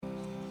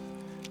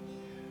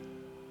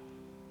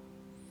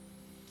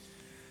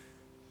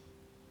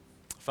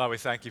Father, we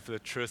thank you for the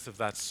truth of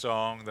that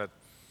song that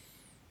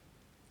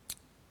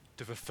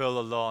to fulfill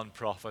the law and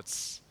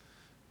prophets,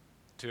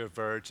 to a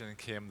virgin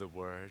came the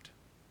word.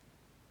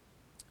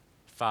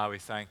 Father, we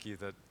thank you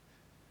that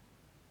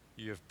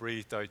you have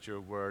breathed out your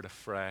word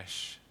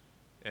afresh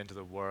into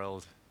the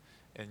world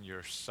in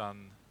your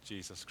Son,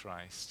 Jesus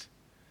Christ,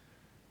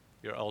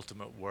 your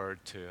ultimate word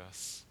to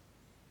us.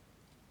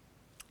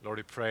 Lord,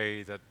 we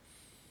pray that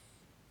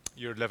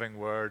your living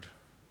word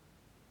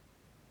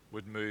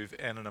would move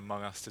in and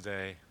among us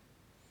today.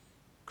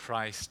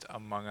 Christ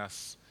among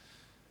us,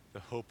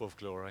 the hope of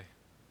glory.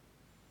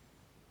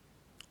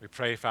 We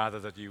pray, Father,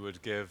 that you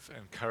would give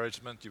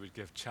encouragement, you would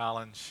give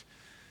challenge.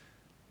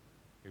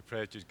 We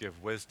pray that you'd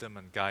give wisdom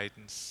and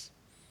guidance.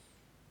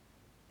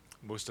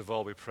 Most of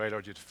all, we pray,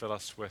 Lord, you'd fill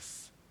us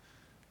with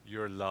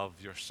your love,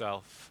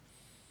 yourself,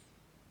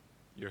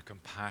 your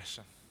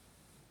compassion,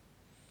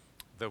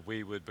 that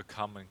we would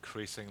become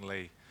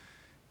increasingly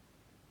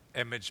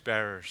image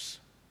bearers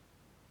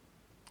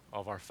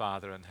of our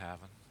Father in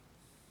heaven.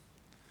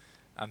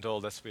 And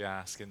all this we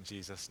ask in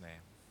Jesus' name.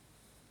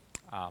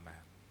 Amen.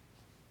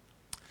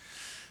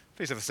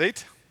 Please have a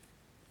seat.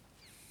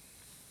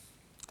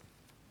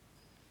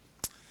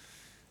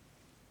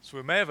 So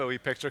we may have a wee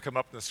picture come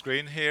up on the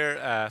screen here,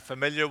 a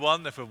familiar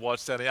one if we've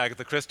watched any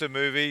Agatha Christie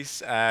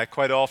movies.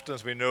 Quite often,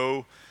 as we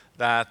know,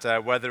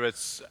 that whether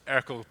it's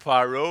Hercule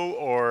Poirot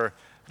or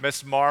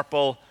Miss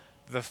Marple,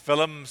 the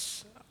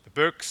films, the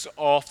books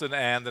often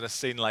end in a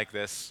scene like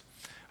this.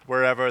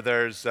 Wherever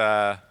there's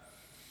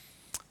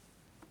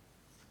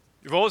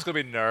you've always got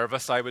to be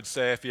nervous, I would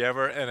say, if you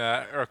ever in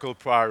a Hercule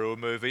Poirot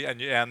movie and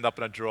you end up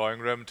in a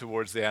drawing room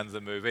towards the end of the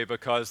movie,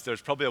 because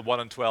there's probably a 1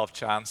 in 12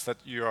 chance that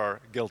you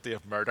are guilty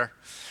of murder.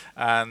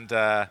 And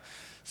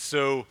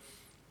so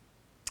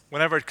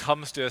whenever it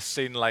comes to a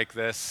scene like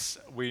this,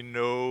 we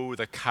know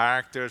the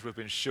characters, we've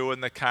been showing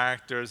the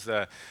characters,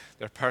 their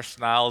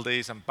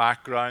personalities and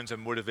backgrounds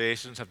and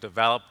motivations have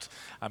developed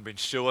and been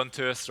shown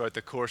to us throughout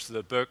the course of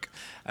the book.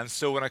 And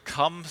so when it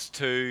comes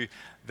to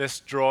this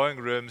drawing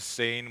room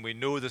scene, we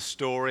know the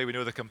story, we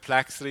know the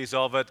complexities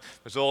of it.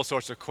 There's all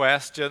sorts of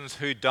questions.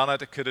 Who done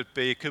it? Could it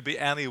be? It could be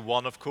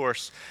anyone, of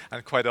course.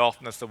 And quite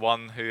often it's the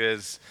one who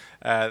is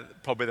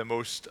probably the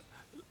most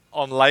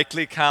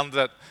unlikely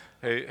candidate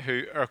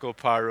who Hercule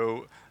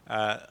Poirot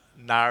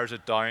narrows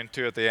it down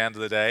to at the end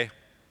of the day.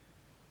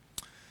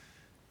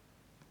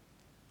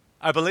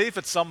 I believe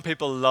that some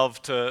people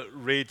love to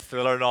read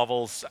thriller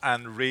novels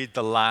and read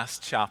the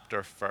last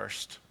chapter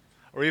first,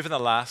 or even the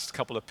last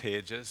couple of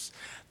pages.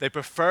 They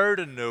prefer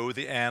to know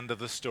the end of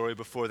the story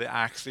before they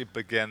actually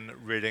begin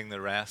reading the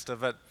rest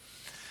of it.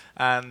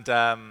 And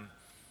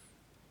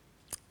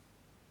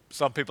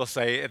some people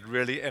say it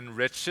really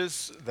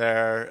enriches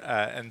their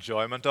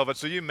enjoyment of it.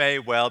 So you may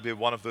well be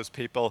one of those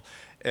people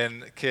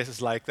in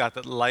cases like that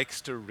that likes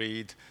to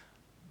read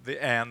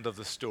the end of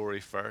the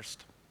story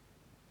first.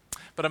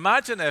 But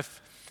imagine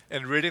if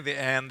in reading the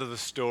end of the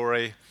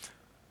story,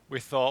 we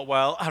thought,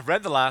 well, I've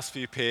read the last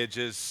few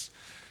pages.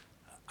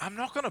 I'm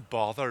not going to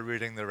bother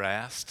reading the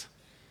rest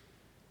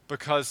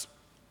because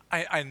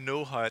I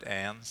know how it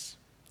ends.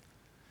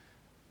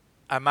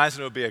 I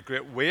imagine it would be a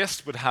great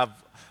waste. Would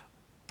have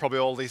probably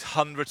all these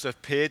hundreds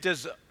of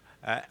pages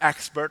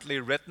expertly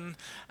written,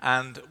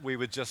 and we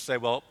would just say,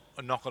 well,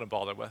 I'm not going to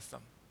bother with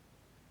them.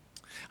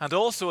 And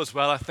also as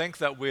well, I think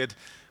that would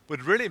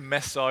really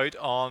miss out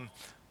on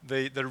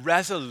the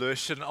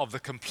resolution of the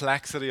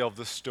complexity of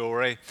the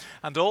story.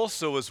 And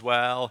also as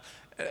well,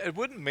 it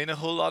wouldn't mean a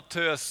whole lot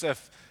to us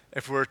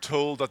if we're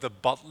told that the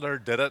butler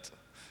did it,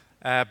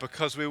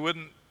 because we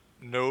wouldn't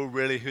know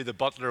really who the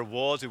butler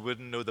was, we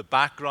wouldn't know the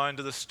background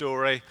of the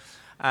story,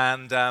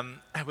 and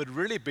it would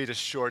really be to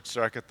short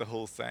circuit the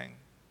whole thing.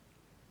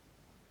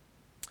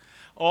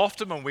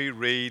 Often when we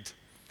read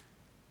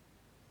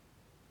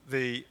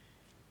the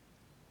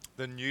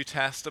New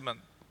Testament,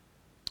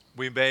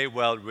 we may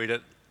well read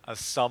it as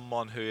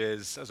someone who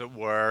is, as it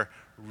were,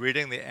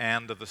 reading the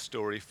end of the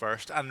story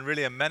first. And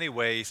really, in many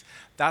ways,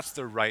 that's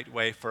the right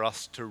way for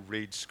us to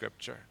read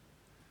Scripture.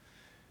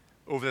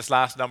 Over this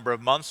last number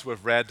of months,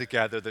 we've read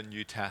together the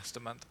New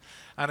Testament.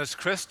 And as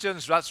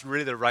Christians, that's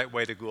really the right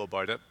way to go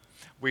about it.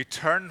 We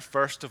turn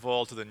first of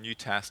all to the New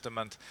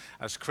Testament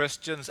as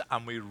Christians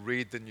and we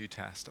read the New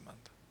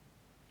Testament.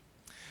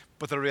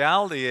 But the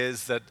reality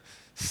is that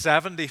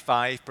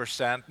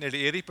 75%,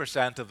 nearly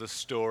 80% of the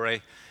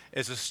story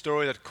is a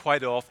story that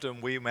quite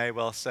often we may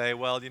well say,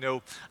 well,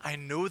 I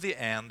know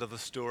the end of the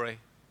story,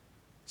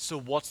 so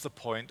what's the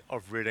point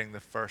of reading the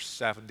first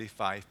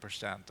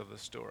 75% of the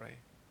story?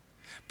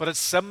 But it's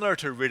similar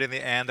to reading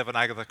the end of an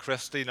Agatha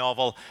Christie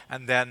novel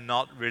and then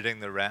not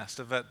reading the rest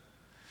of it.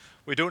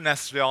 We don't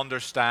necessarily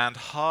understand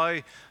how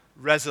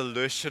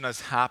resolution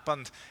has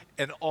happened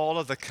in all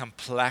of the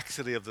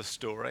complexity of the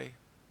story.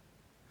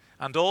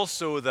 And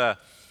also the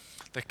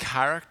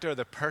character,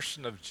 the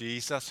person of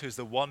Jesus, who's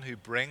the one who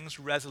brings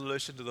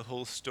resolution to the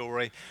whole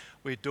story.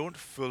 We don't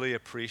fully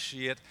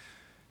appreciate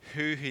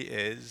who he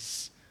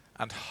is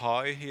and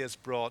how he has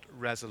brought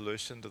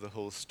resolution to the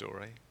whole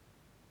story.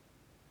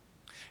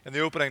 In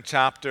the opening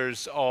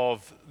chapters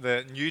of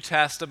the New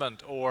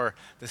Testament or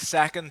the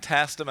Second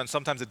Testament,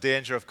 sometimes the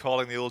danger of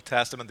calling the Old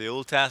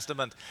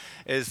Testament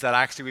is that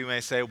actually we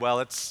may say, well,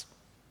 it's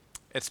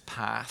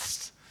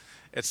past.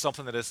 It's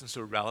something that isn't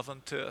so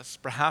relevant to us.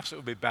 Perhaps it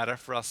would be better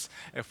for us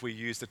if we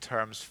use the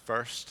terms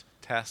First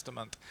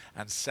Testament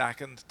and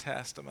Second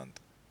Testament.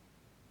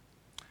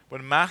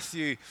 When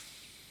Matthew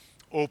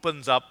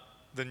opens up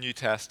the New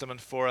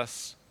Testament for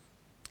us,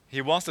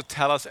 he wants to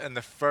tell us in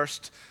the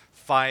first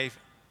 5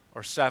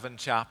 or 7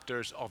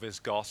 chapters of his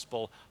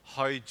gospel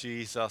how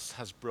Jesus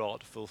has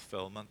brought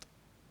fulfillment.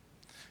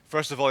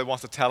 First of all, he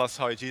wants to tell us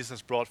how Jesus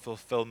has brought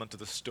fulfillment to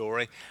the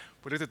story.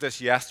 We looked at this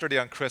yesterday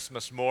on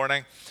Christmas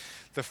morning.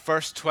 The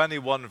first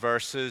 21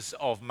 verses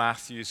of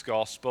Matthew's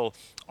gospel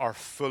are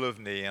full of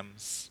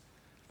names.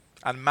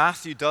 And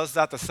Matthew does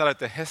that to set out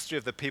the history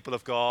of the people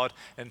of God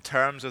in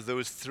terms of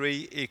those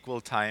 3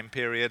 equal time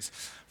periods.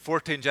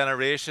 14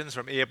 generations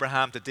from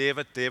Abraham to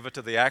David, David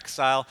to the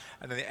exile,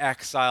 and then the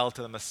exile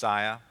to the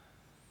Messiah.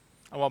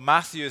 And what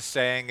Matthew is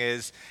saying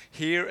is,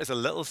 here is a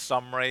little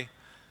summary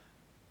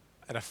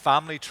in a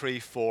family tree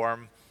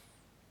form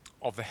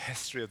of the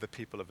history of the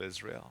people of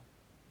Israel.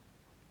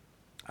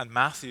 And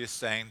Matthew is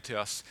saying to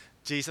us,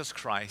 Jesus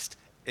Christ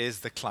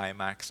is the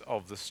climax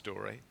of the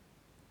story.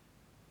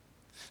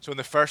 So in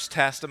the First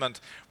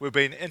Testament, we've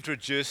been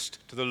introduced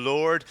to the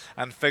Lord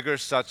and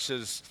figures such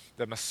as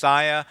the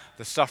Messiah,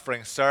 the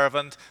suffering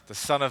servant, the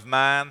Son of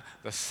Man,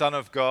 the Son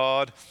of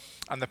God.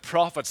 And the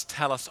prophets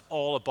tell us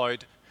all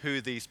about who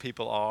these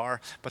people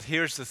are. But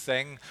here's the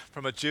thing,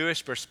 from a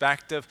Jewish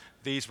perspective,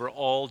 these were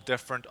all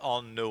different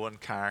unknown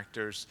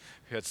characters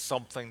who had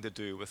something to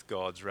do with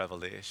God's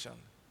revelation.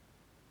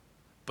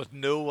 But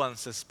no one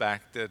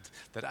suspected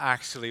that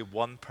actually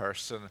one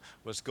person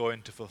was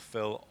going to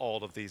fulfill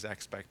all of these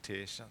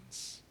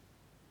expectations.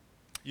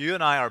 You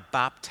and I are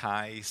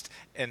baptized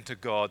into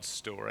God's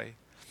story.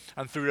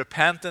 And through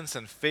repentance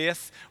and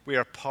faith, we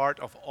are part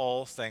of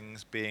all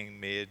things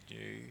being made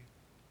new.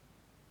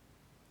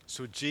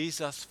 So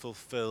Jesus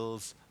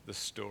fulfills the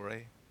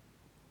story.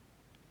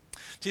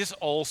 Jesus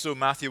also,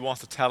 Matthew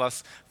wants to tell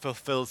us,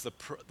 fulfills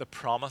the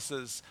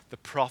promises, the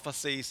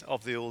prophecies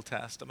of the Old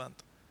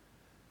Testament.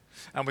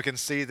 And we can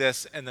see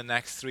this in the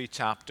next 3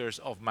 chapters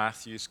of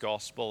Matthew's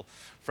Gospel,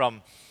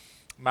 from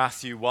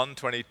Matthew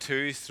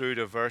 1:22 through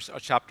to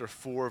chapter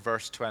 4,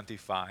 verse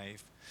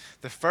 25.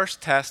 The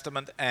First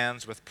Testament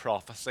ends with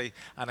prophecy,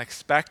 an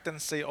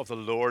expectancy of the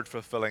Lord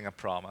fulfilling a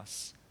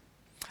promise.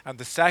 And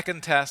the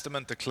Second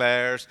Testament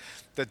declares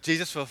that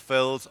Jesus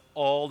fulfills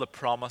all the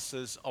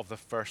promises of the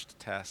First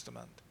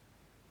Testament.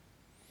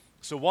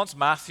 So once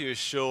Matthew has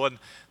shown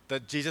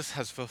that Jesus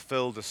has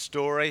fulfilled the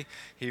story,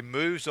 he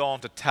moves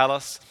on to tell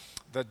us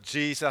that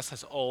Jesus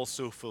has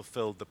also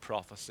fulfilled the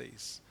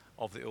prophecies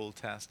of the Old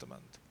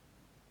Testament.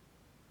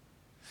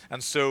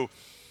 And so,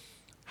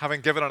 having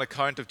given an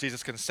account of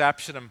Jesus'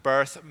 conception and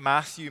birth,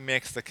 Matthew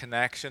makes the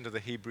connection to the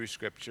Hebrew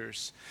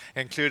Scriptures,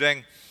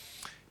 including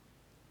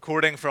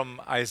quoting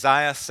from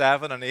Isaiah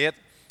 7 and 8.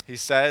 He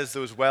says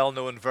those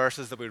well-known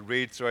verses that we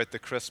read throughout the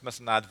Christmas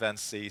and Advent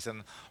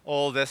season.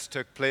 All this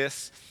took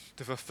place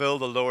to fulfill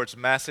the Lord's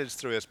message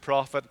through his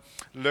prophet.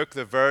 Look,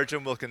 the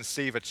virgin will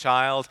conceive a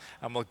child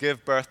and will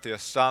give birth to a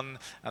son,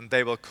 and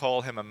they will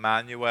call him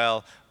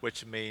Emmanuel,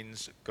 which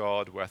means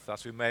God with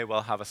us. We may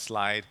well have a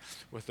slide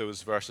with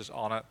those verses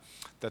on it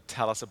that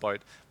tell us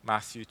about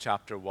Matthew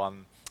chapter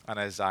 1 and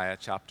Isaiah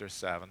chapter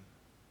 7.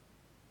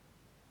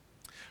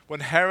 When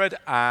Herod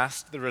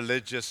asked the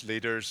religious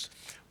leaders,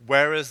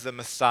 where is the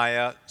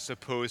Messiah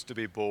supposed to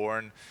be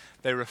born,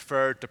 they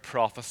referred to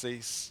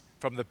prophecies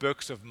from the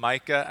books of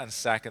Micah and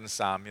 2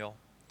 Samuel.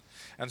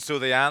 And so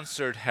they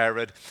answered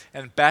Herod,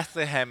 in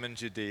Bethlehem in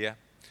Judea,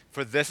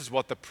 for this is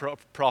what the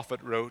prophet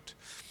wrote.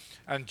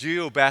 And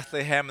you, O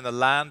Bethlehem, in the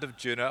land of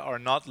Judah, are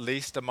not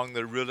least among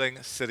the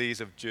ruling cities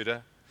of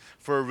Judah.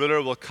 For a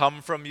ruler will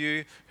come from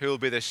you, who will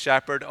be the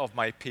shepherd of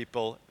my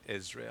people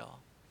Israel.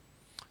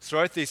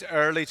 Throughout these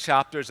early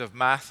chapters of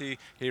Matthew,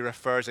 he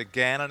refers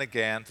again and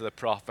again to the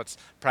prophets,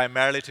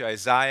 primarily to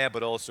Isaiah,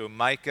 but also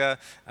Micah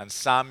and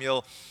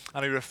Samuel,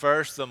 and he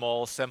refers to them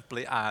all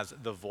simply as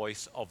the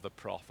voice of the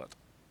prophet.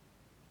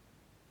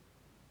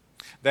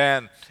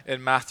 Then,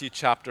 in Matthew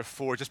chapter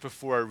 4, just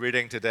before our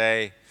reading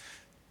today,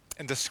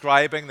 in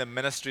describing the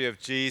ministry of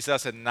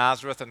Jesus in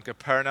Nazareth and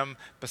Capernaum,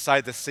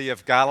 beside the Sea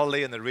of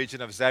Galilee in the region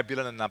of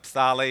Zebulun and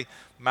Naphtali,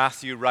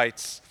 Matthew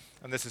writes,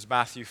 and this is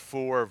Matthew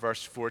 4,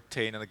 verse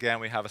 14. And again,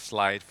 we have a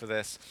slide for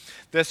this.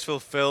 This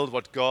fulfilled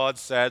what God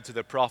said to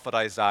the prophet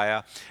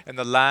Isaiah. In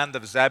the land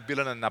of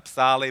Zebulun and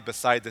Naphtali,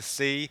 beside the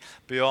sea,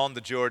 beyond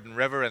the Jordan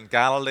River in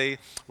Galilee,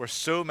 where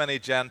so many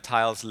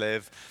Gentiles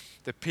live,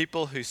 the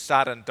people who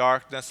sat in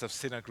darkness have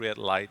seen a great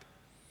light.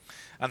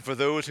 And for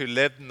those who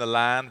lived in the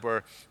land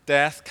where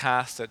death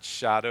cast its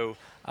shadow,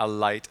 a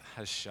light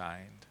has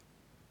shined.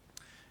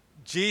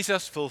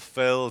 Jesus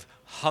fulfilled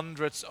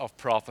hundreds of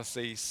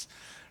prophecies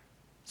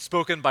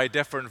spoken by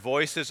different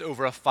voices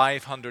over a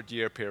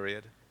 500-year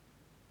period.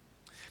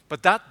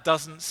 But that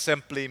doesn't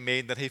simply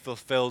mean that he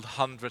fulfilled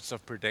hundreds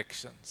of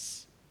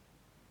predictions.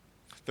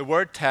 The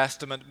word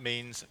testament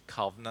means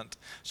covenant.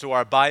 So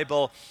our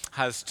Bible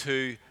has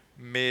two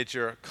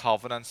major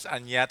covenants,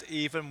 and yet,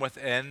 even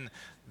within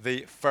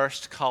the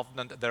first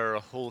covenant, there are a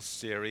whole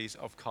series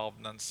of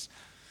covenants.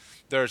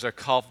 There's a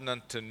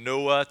covenant to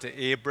Noah,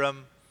 to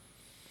Abram,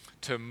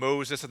 to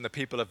Moses and the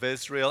people of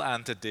Israel,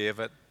 and to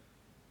David.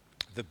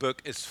 The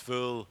book is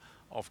full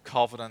of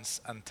covenants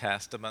and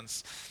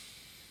testaments.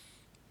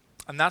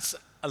 And that's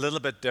a little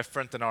bit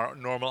different than our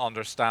normal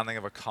understanding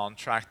of a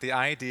contract. The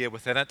idea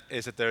within it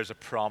is that there's a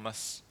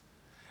promise,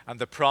 and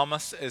the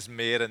promise is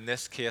made in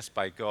this case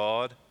by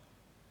God,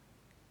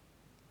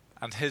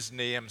 and his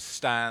name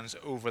stands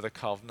over the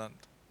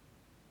covenant.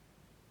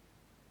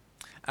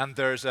 And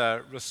there's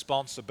a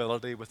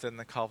responsibility within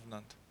the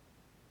covenant.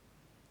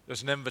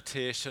 There's an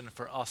invitation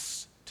for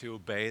us to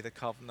obey the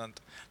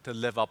covenant, to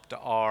live up to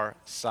our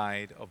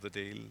side of the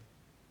deal.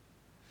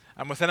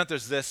 And within it,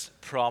 there's this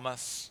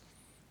promise,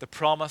 the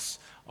promise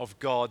of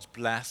God's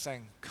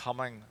blessing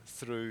coming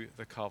through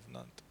the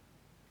covenant.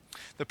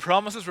 The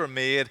promises were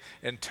made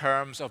in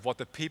terms of what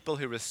the people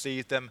who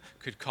received them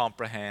could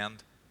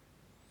comprehend.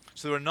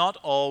 So they were not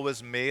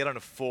always made in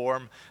a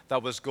form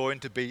that was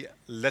going to be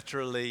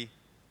literally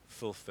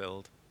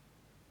fulfilled.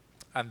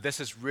 And this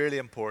is really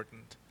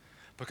important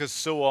because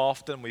so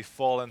often we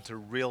fall into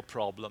real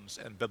problems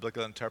in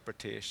biblical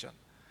interpretation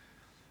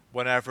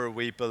whenever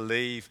we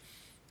believe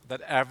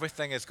that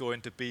everything is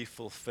going to be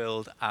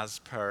fulfilled as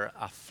per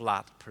a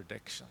flat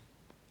prediction.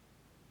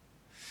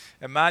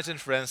 Imagine,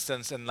 for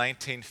instance, in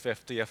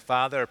 1950, a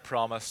father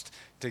promised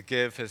to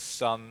give his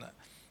son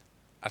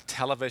a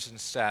television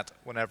set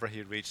whenever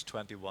he reached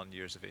 21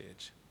 years of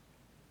age.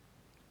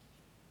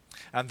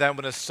 And then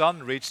when his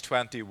son reached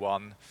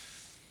 21,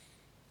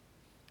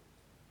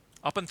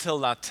 up until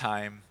that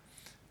time,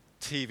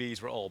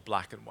 TVs were all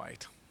black and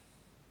white.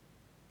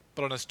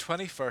 But on his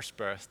 21st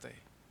birthday,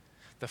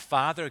 the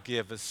father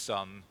gave his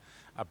son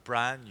a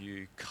brand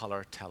new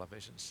color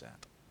television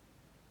set.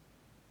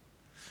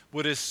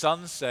 Would his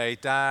son say,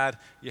 "Dad,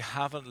 you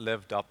haven't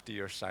lived up to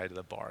your side of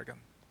the bargain.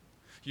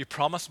 You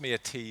promised me a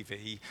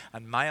TV,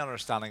 and my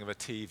understanding of a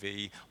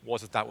TV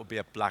was that would be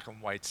a black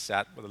and white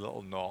set with a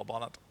little knob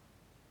on it."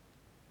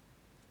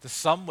 The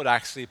son would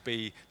actually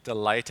be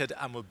delighted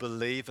and would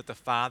believe that the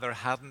father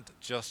hadn't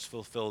just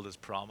fulfilled his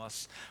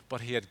promise,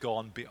 but he had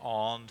gone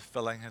beyond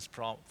fulfilling his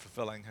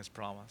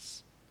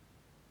promise.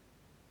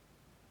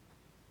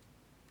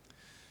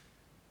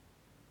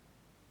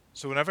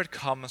 So whenever it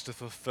comes to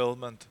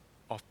fulfillment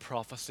of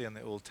prophecy in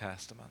the Old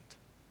Testament,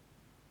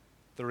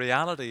 the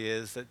reality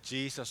is that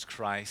Jesus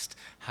Christ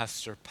has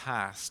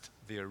surpassed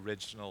the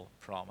original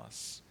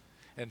promise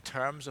in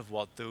terms of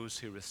what those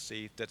who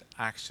received it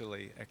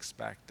actually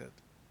expected.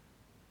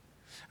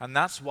 And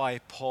that's why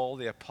Paul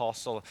the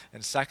Apostle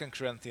in 2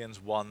 Corinthians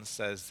 1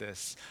 says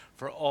this: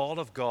 "For all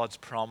of God's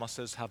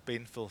promises have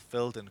been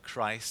fulfilled in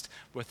Christ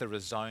with a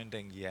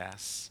resounding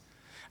yes.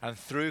 And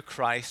through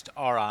Christ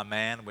our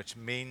Amen, which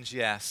means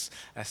yes,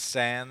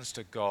 ascends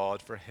to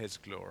God for his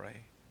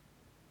glory."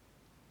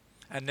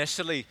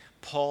 Initially,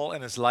 Paul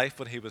in his life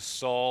when he was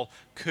Saul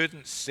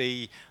couldn't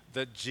see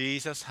that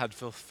Jesus had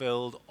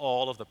fulfilled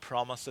all of the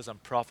promises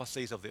and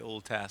prophecies of the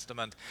Old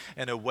Testament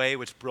in a way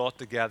which brought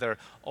together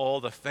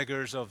all the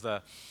figures of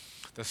the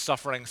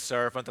suffering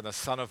servant and the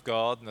Son of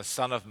God and the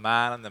Son of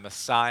Man and the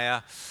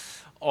Messiah,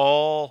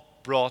 all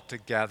brought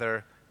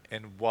together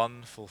in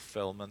one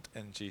fulfillment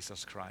in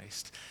Jesus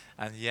Christ.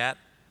 And yet,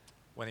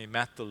 when he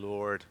met the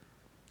Lord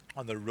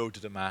on the road to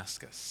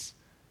Damascus,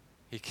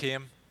 he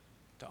came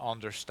to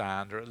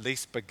understand, or at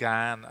least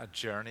began a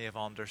journey of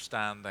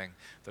understanding,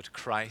 that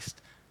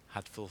Christ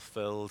had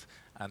fulfilled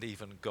and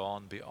even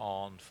gone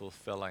beyond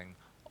fulfilling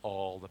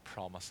all the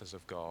promises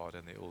of God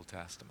in the Old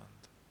Testament.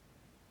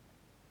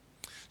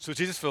 So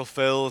Jesus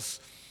fulfills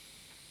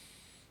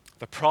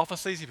the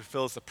prophecies, he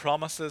fulfills the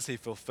promises, he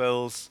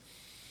fulfills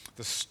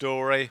the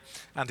story,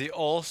 and he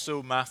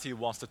also, Matthew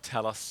wants to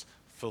tell us,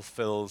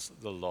 fulfills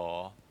the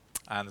law.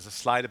 And there's a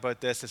slide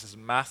about this. This is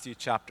Matthew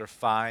chapter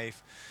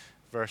 5,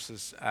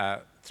 verses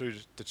through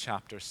to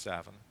chapter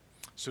 7.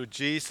 So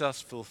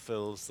Jesus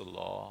fulfills the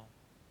law.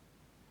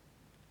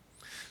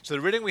 So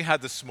the reading we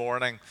had this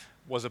morning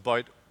was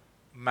about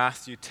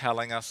Matthew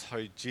telling us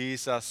how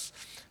Jesus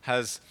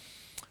has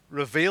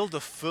revealed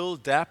the full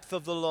depth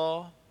of the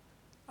law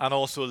and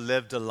also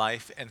lived a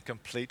life in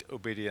complete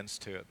obedience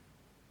to it.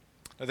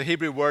 Now, the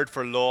Hebrew word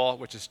for law,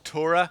 which is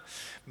Torah,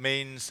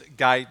 means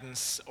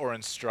guidance or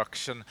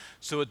instruction.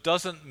 So it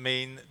doesn't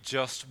mean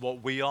just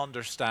what we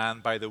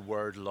understand by the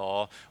word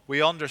law.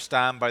 We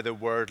understand by the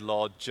word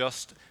law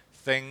just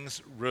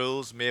things,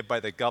 rules made by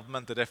the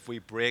government that if we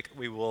break,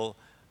 we will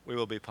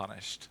be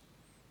punished.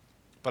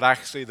 But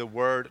actually, the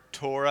word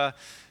Torah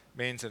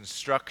means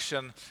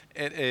instruction.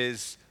 It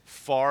is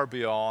far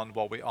beyond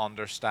what we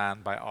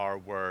understand by our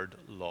word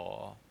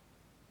law.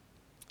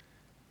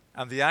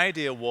 And the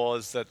idea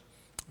was that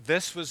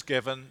this was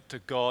given to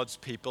God's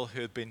people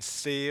who had been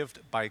saved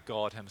by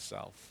God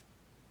himself.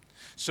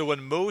 So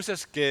when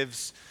Moses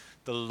gives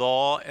the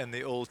law in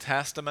the Old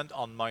Testament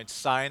on Mount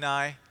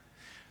Sinai,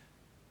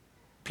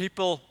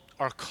 people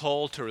are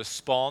called to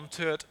respond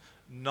to it,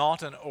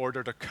 not in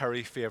order to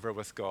curry favor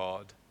with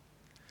God.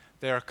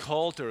 They are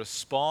called to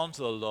respond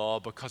to the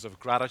law because of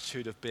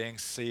gratitude of being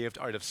saved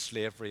out of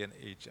slavery in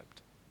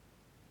Egypt.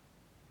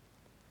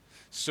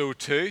 So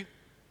too,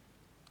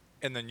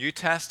 in the New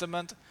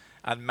Testament,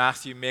 and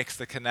Matthew makes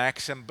the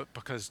connection, but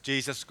because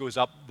Jesus goes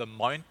up the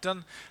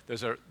mountain,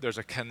 there's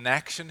a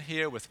connection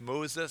here with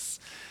Moses.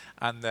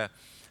 And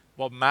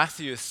what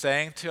Matthew is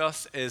saying to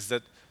us is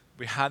that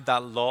we had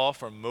that law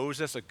for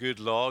Moses, a good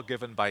law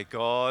given by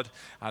God,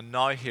 and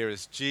now here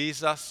is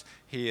Jesus.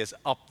 He is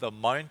up the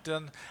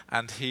mountain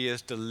and he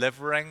is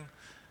delivering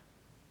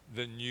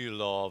the new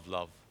law of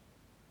love.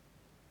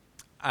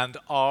 And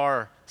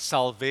our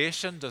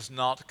salvation does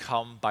not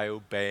come by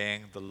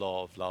obeying the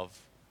law of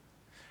love.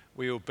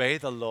 We obey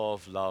the law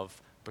of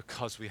love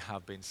because we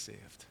have been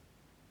saved.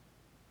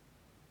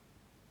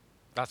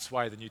 That's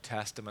why the New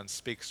Testament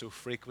speaks so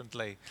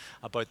frequently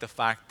about the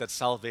fact that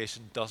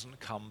salvation doesn't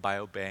come by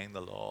obeying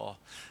the law.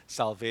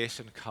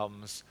 Salvation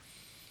comes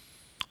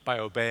by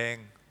obeying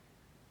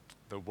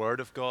the Word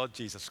of God,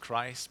 Jesus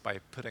Christ, by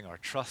putting our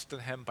trust in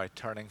Him, by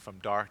turning from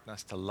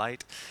darkness to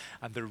light.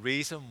 And the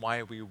reason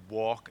why we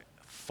walk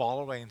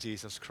following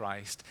Jesus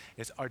Christ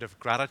is out of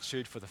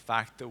gratitude for the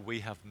fact that we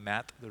have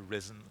met the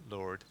risen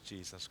Lord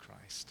Jesus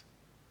Christ.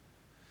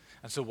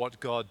 And so what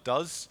God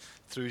does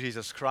through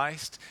Jesus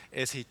Christ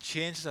is He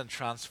changes and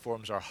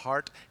transforms our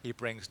heart. He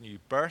brings new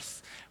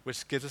birth,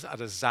 which gives us a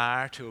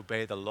desire to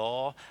obey the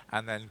law,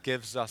 and then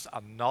gives us a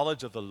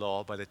knowledge of the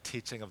law by the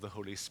teaching of the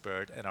Holy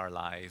Spirit in our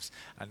lives.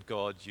 And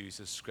God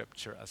uses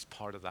Scripture as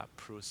part of that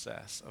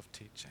process of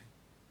teaching.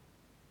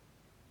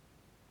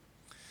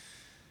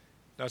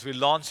 Now, as we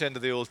launch into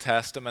the Old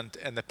Testament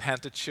in the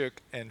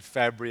Pentateuch in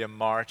February and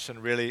March,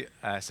 and really,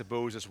 I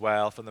suppose as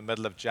well, from the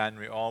middle of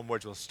January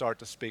onwards, we'll start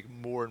to speak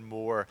more and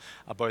more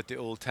about the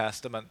Old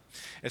Testament.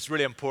 It's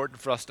really important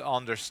for us to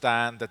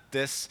understand that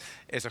this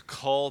is a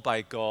call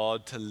by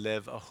God to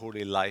live a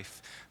holy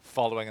life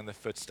following in the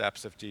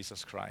footsteps of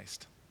Jesus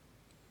Christ.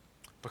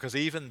 Because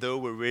even though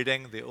we're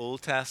reading the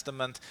Old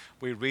Testament,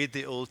 we read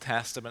the Old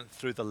Testament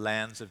through the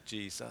lens of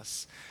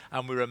Jesus.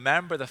 And we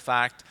remember the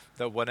fact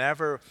that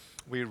whenever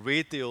we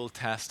read the Old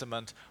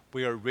Testament,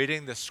 we are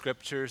reading the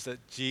scriptures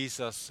that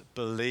Jesus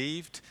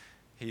believed,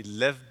 He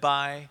lived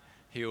by,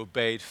 He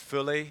obeyed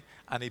fully,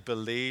 and He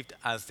believed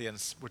as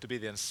to be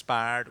the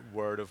inspired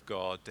Word of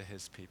God to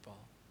His people.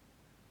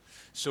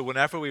 So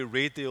whenever we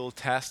read the Old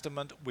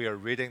Testament, we are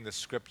reading the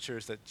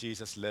scriptures that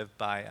Jesus lived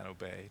by and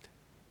obeyed.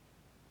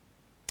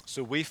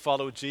 So we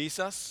follow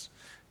Jesus.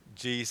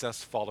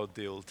 Jesus followed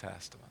the Old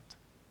Testament.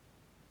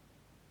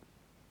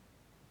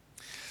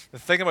 The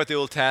thing about the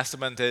Old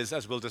Testament is,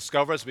 as we'll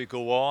discover as we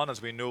go on,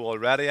 as we know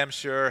already, I'm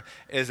sure,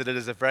 is that it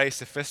is a very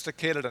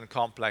sophisticated and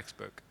complex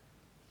book.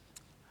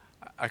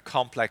 A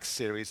complex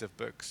series of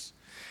books.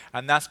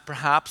 And that's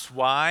perhaps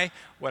why,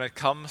 when it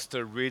comes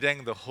to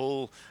reading the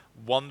whole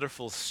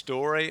wonderful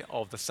story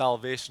of the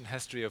salvation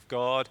history of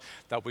God,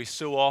 that we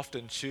so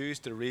often choose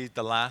to read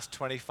the last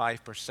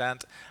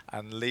 25%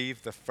 and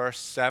leave the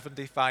first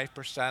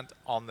 75%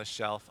 on the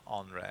shelf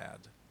unread.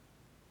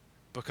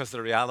 Because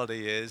the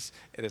reality is,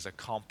 it is a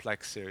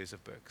complex series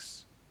of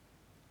books.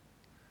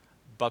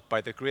 But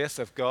by the grace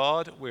of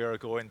God, we are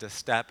going to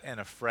step in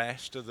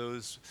afresh to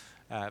those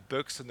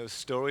books and those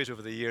stories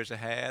over the years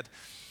ahead.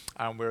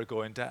 And we're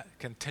going to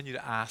continue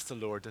to ask the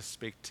Lord to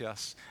speak to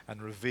us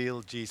and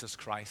reveal Jesus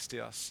Christ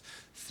to us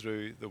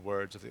through the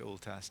words of the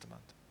Old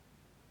Testament.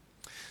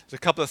 There's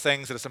a couple of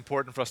things that it's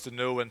important for us to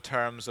know in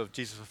terms of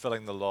Jesus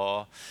fulfilling the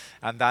law,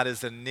 and that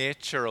is the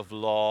nature of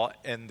law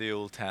in the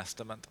Old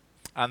Testament.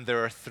 And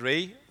there are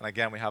three, and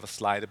again we have a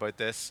slide about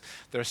this.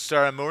 There's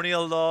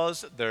ceremonial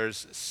laws,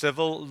 there's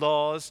civil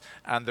laws,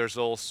 and there's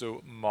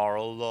also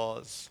moral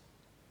laws.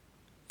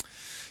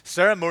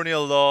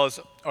 Ceremonial laws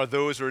are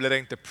those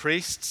relating to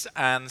priests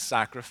and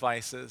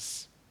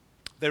sacrifices.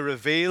 They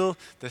reveal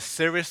the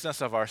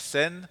seriousness of our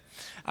sin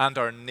and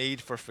our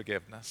need for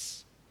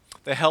forgiveness.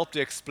 They help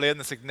to explain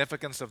the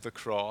significance of the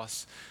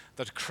cross,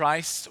 that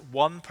Christ's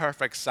one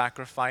perfect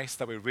sacrifice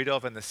that we read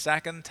of in the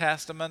Second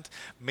Testament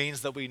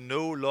means that we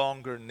no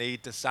longer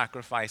need to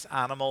sacrifice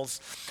animals,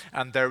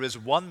 and there is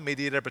one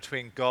mediator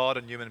between God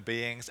and human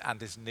beings,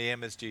 and His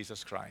name is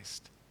Jesus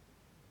Christ.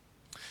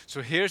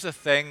 So here's the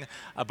thing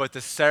about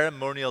the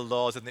ceremonial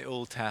laws in the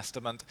Old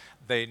Testament: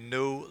 they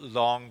no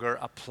longer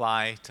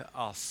apply to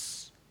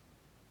us.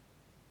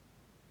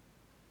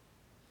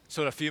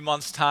 So in a few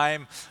months'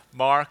 time,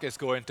 Mark is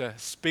going to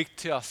speak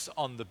to us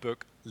on the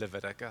book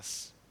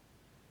Leviticus.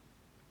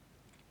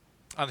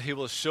 And he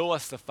will show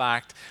us the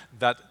fact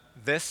that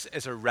this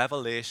is a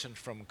revelation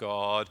from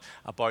God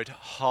about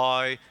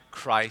how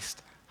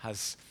Christ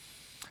has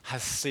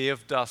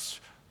saved us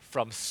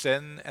from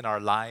sin in our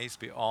lives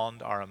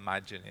beyond our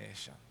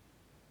imagination,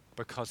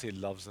 because He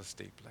loves us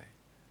deeply.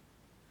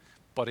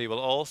 But he will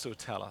also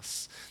tell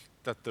us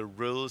that the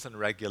rules and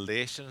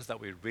regulations that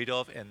we read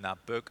of in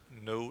that book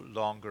no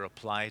longer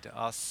apply to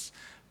us,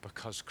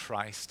 because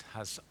Christ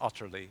has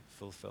utterly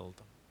fulfilled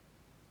them.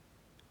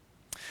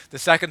 The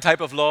second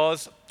type of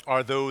laws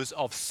are those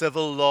of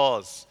civil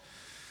laws,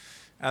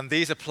 and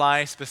these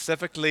apply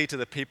specifically to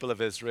the people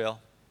of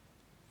Israel.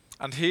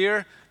 And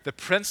here, the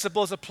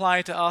principles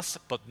apply to us,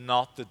 but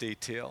not the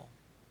detail.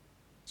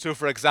 So,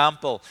 for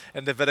example,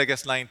 in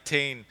Leviticus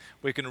 19,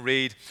 we can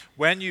read,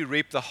 "When you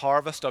reap the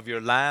harvest of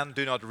your land,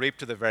 do not reap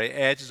to the very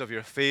edges of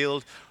your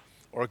field,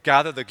 or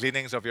gather the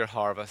gleanings of your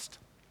harvest.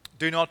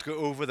 Do not go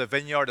over the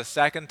vineyard a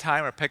second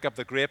time, or pick up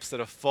the grapes that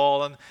have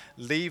fallen.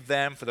 Leave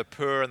them for the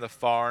poor and the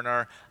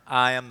foreigner.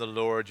 I am the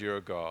Lord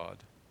your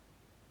God."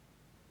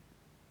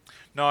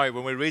 Now,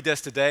 when we read this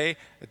today,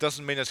 it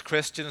doesn't mean as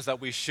Christians that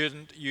we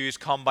shouldn't use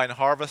combine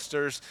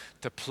harvesters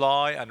to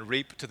plow and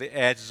reap to the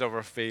edges of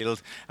our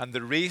field. And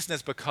the reason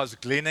is because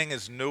gleaning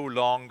is no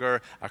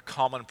longer a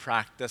common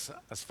practice,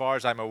 as far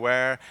as I'm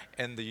aware,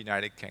 in the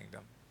United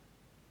Kingdom.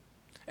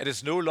 It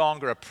is no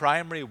longer a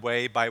primary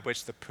way by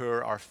which the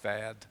poor are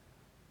fed.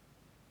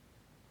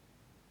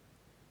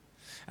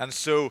 And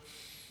so,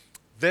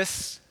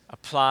 this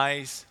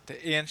applies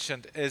to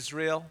ancient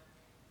Israel,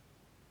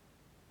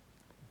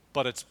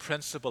 but its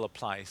principle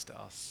applies to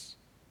us.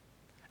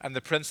 And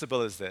the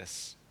principle is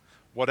this: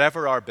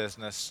 whatever our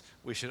business,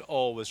 we should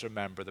always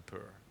remember the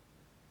poor.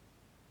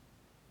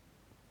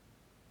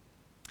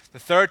 The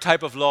third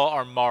type of law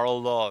are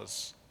moral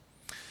laws.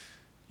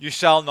 You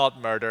shall not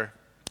murder.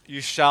 You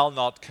shall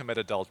not commit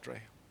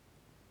adultery.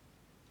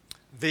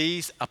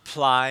 These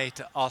apply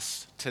to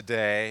us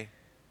today.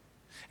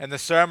 In the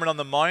Sermon on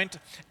the Mount,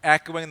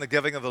 echoing the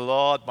giving of the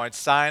law at Mount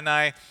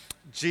Sinai,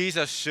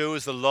 Jesus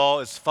shows the law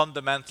is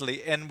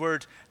fundamentally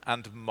inward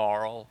and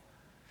moral.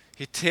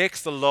 He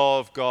takes the law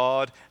of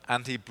God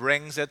and he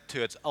brings it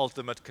to its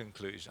ultimate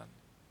conclusion.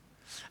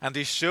 And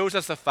he shows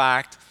us the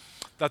fact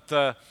that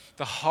the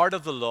heart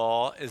of the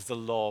law is the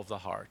law of the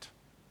heart.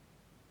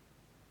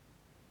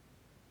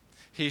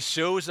 He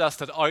shows us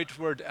that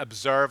outward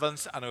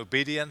observance and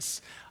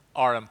obedience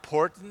are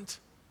important,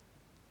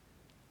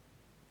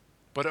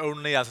 but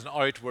only as an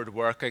outward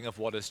working of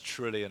what is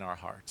truly in our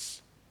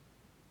hearts.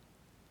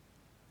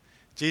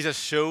 Jesus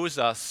shows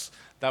us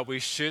that we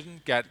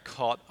shouldn't get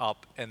caught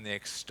up in the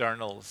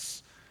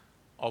externals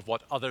of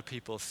what other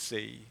people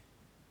see.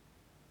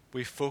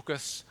 We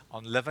focus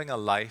on living a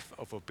life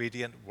of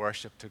obedient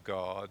worship to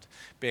God,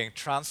 being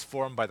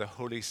transformed by the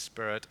Holy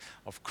Spirit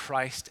of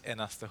Christ in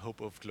us, the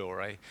hope of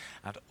glory,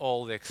 and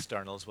all the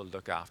externals will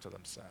look after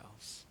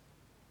themselves.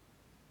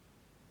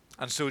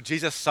 And so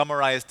Jesus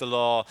summarized the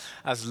law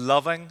as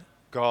loving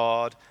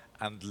God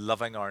and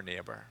loving our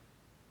neighbor.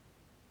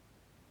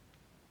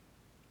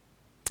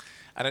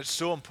 And it's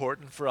so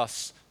important for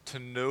us to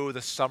know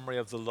the summary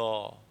of the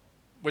law,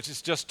 which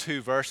is just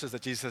 2 verses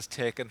that Jesus has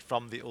taken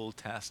from the Old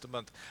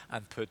Testament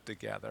and put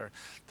together.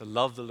 To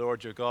love the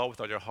Lord your God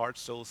with all your heart,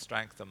 soul,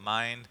 strength, and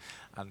mind,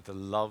 and to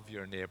love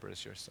your neighbor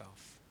as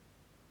yourself.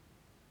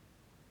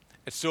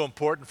 It's so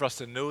important for us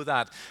to know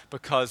that,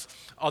 because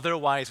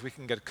otherwise we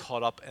can get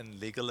caught up in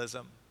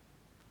legalism,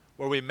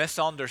 where we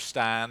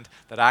misunderstand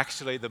that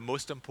actually the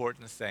most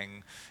important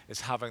thing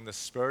is having the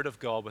Spirit of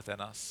God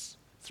within us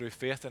through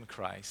faith in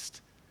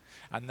Christ,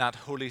 and that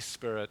Holy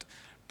Spirit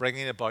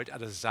bringing about a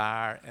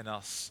desire in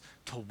us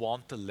to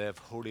want to live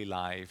holy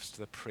lives to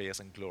the praise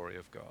and glory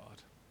of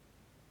God.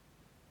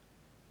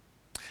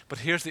 But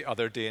here's the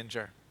other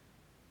danger.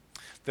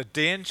 The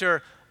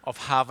danger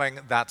of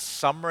having that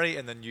summary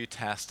in the New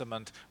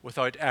Testament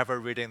without ever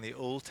reading the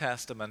Old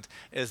Testament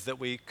is that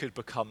we could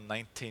become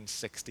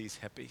 1960s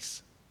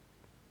hippies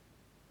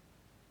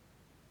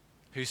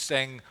who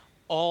sing,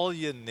 "All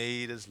you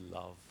need is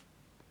love."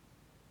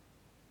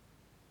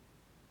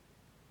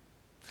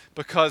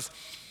 Because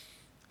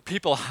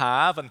people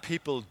have and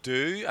people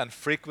do, and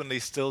frequently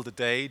still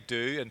today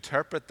do,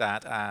 interpret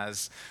that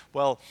as,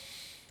 well,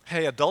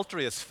 hey,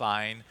 adultery is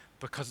fine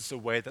because it's a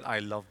way that I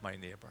love my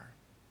neighbor.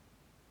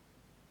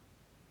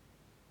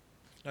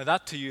 Now,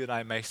 that to you and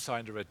I may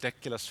sound a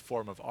ridiculous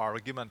form of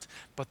argument,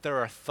 but there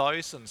are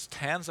thousands,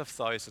 tens of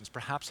thousands,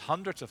 perhaps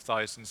hundreds of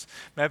thousands,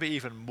 maybe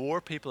even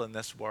more people in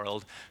this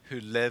world who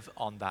live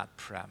on that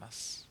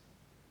premise.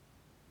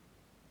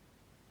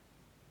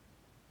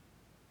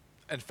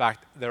 In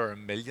fact, there are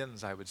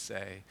millions, I would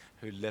say,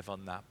 who live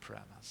on that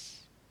premise.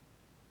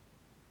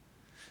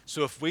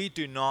 So if we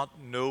do not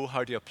know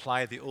how to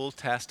apply the Old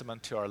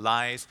Testament to our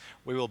lives,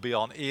 we will be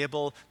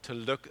unable to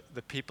look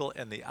the people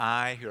in the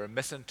eye who are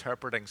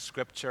misinterpreting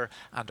Scripture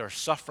and are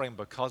suffering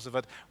because of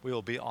it. We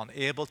will be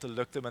unable to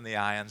look them in the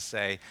eye and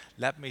say,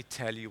 "Let me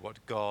tell you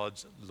what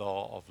God's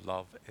law of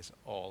love is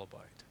all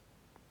about."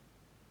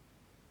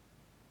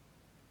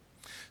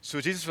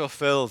 So Jesus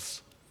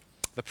fulfills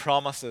the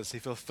promises, he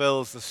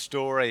fulfills the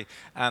story,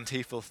 and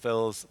he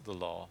fulfills the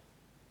law.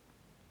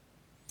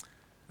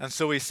 And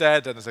so he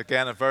said, and there's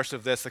again a verse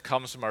of this that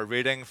comes from our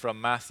reading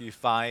from Matthew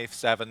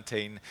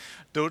 5:17.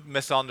 "Don't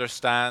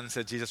misunderstand,"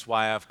 said Jesus,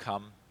 "why I have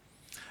come.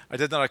 I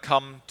did not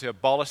come to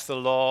abolish the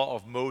law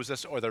of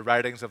Moses or the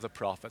writings of the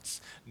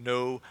prophets.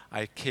 No,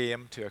 I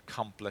came to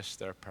accomplish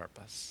their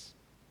purpose."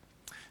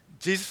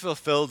 Jesus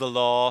fulfilled the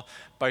law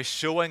by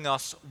showing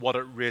us what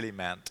it really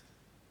meant,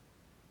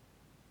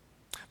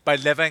 by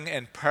living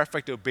in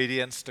perfect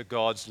obedience to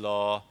God's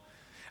law,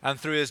 and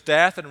through his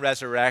death and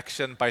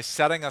resurrection, by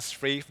setting us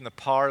free from the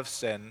power of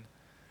sin,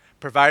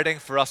 providing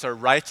for us a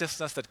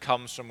righteousness that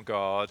comes from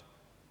God,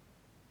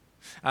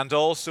 and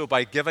also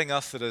by giving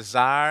us the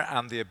desire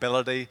and the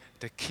ability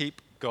to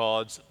keep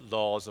God's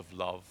laws of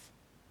love.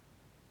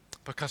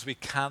 Because we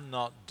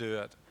cannot do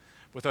it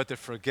without the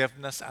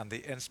forgiveness and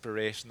the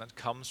inspiration that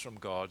comes from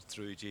God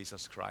through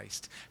Jesus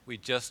Christ. We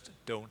just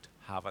don't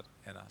have it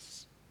in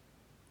us.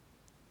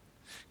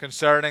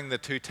 Concerning the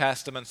two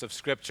testaments of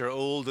Scripture,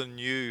 Old and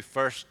New,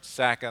 first,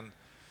 second,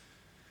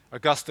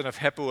 Augustine of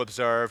Hippo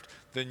observed,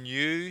 the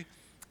new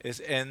is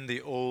in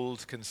the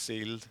old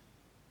concealed,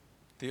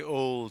 the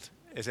old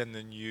is in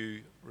the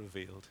new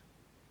revealed.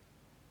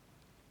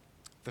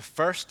 The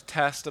First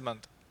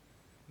Testament,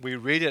 we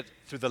read it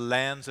through the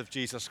lens of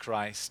Jesus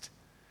Christ.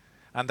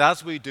 And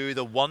as we do,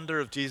 the wonder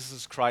of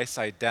Jesus Christ's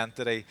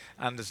identity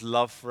and his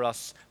love for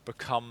us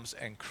becomes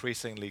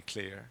increasingly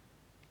clear.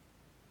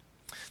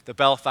 The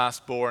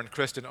Belfast-born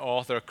Christian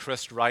author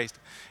Chris Wright,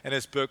 in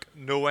his book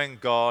Knowing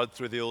God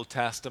Through the Old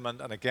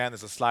Testament, and again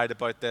there's a slide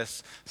about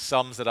this,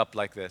 sums it up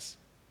like this.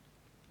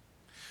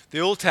 The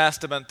Old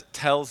Testament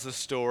tells the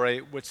story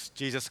which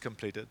Jesus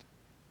completed.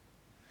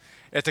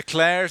 It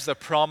declares the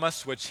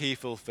promise which he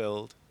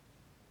fulfilled.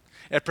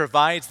 It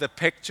provides the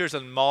pictures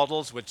and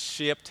models which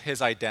shaped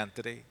his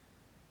identity.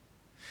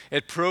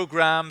 It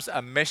programs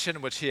a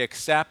mission which he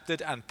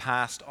accepted and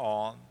passed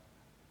on.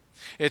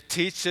 It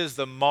teaches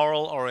the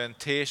moral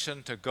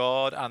orientation to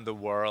God and the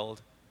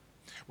world,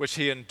 which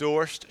he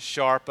endorsed,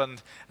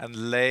 sharpened,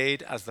 and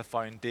laid as the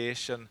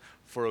foundation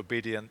for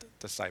obedient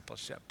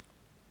discipleship.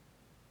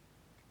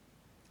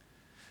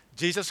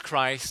 Jesus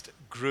Christ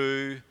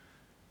grew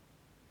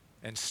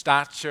in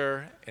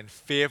stature, in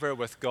favor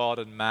with God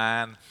and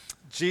man.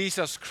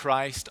 Jesus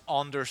Christ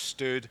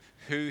understood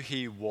who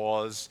he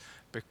was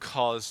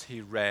because he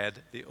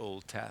read the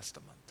Old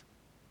Testament.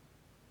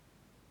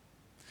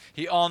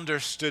 He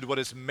understood what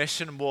his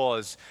mission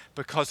was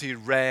because he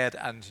read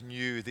and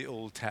knew the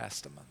Old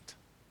Testament.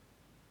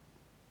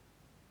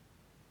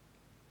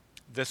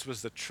 This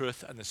was the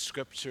truth and the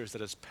scriptures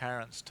that his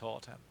parents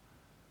taught him.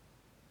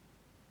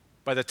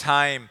 By the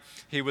time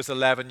he was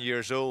 11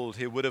 years old,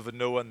 he would have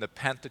known the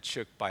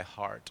Pentateuch by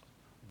heart,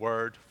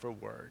 word for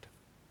word.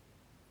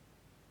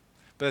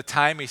 By the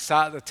time he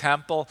sat at the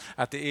temple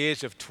at the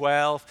age of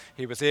 12,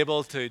 he was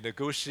able to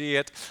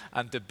negotiate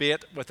and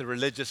debate with the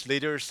religious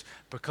leaders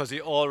because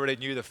he already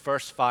knew the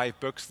first 5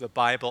 books of the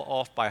Bible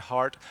off by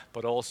heart,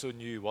 but also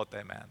knew what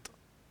they meant.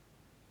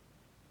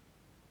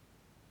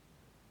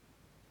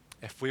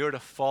 If we are to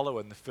follow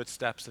in the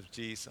footsteps of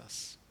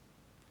Jesus,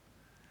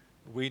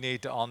 we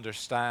need to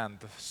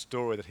understand the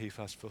story that he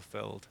has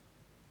fulfilled.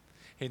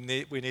 We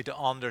need to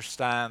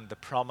understand the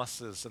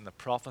promises and the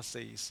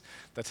prophecies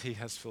that he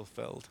has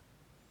fulfilled.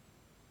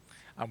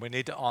 And we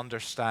need to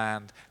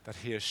understand that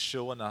he has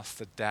shown us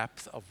the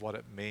depth of what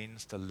it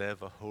means to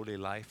live a holy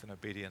life in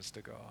obedience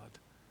to God.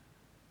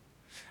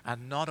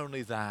 And not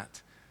only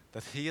that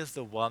he is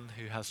the one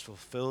who has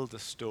fulfilled the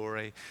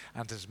story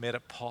and has made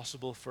it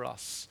possible for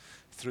us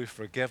through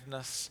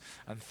forgiveness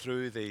and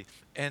through the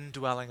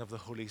indwelling of the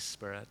Holy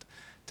Spirit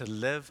to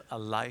live a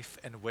life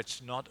in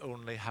which not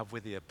only have we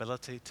the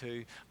ability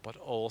to, but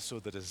also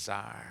the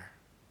desire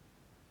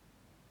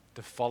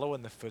to follow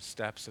in the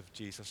footsteps of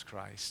Jesus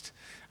Christ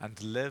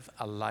and live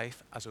a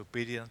life as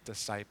obedient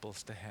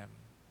disciples to him,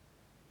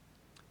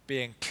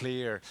 being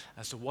clear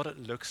as to what it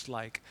looks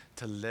like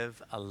to live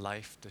a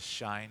life to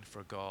shine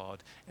for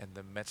God in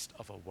the midst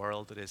of a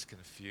world that is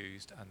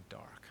confused and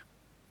dark.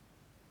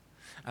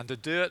 And to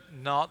do it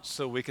not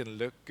so we can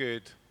look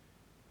good,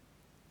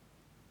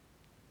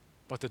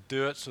 but to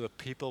do it so that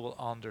people will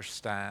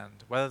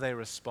understand. Whether they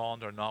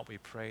respond or not, we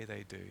pray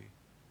they do.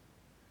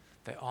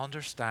 They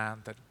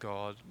understand that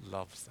God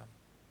loves them.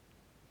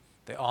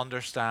 They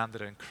understand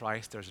that in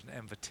Christ there's an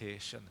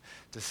invitation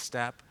to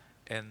step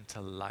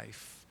into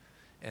life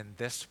in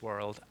this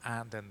world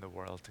and in the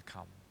world to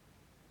come.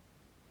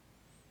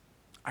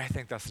 I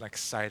think that's an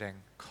exciting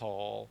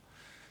call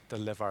to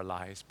live our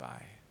lives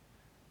by.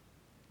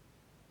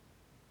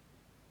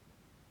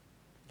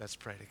 Let's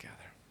pray together.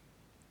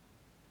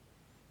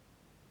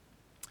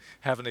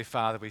 Heavenly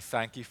Father, we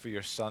thank you for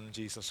your Son,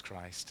 Jesus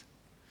Christ.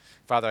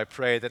 Father, I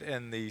pray that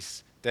in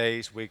these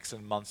days, weeks,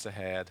 and months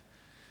ahead,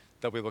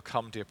 that we will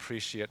come to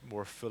appreciate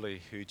more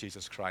fully who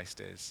Jesus Christ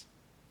is.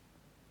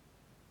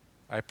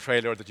 I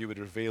pray, Lord, that you would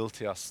reveal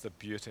to us the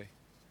beauty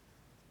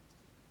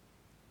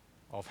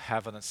of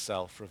heaven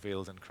itself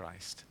revealed in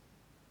Christ.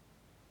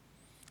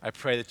 I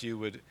pray that you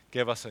would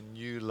give us a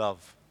new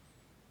love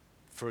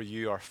for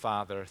you, our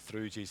Father,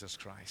 through Jesus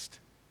Christ.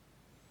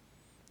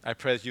 I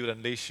pray that you would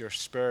unleash your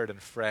Spirit in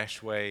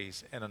fresh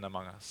ways in and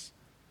among us.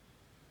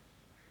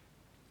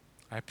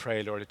 I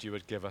pray, Lord, that you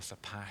would give us a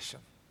passion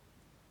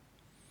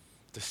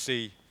to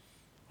see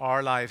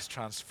our lives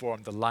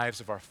transformed, the lives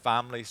of our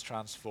families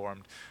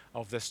transformed,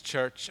 of this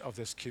church, of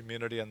this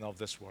community, and of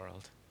this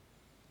world.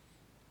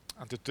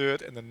 And to do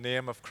it in the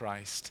name of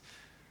Christ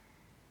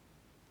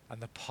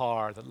and the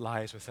power that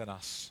lies within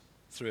us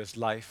through his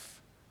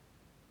life,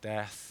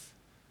 death,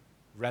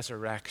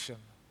 resurrection,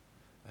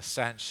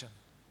 ascension,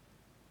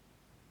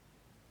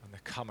 and the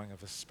coming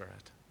of his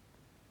Spirit.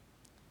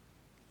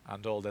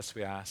 And all this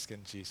we ask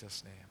in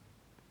Jesus' name.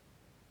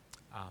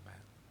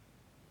 Amen.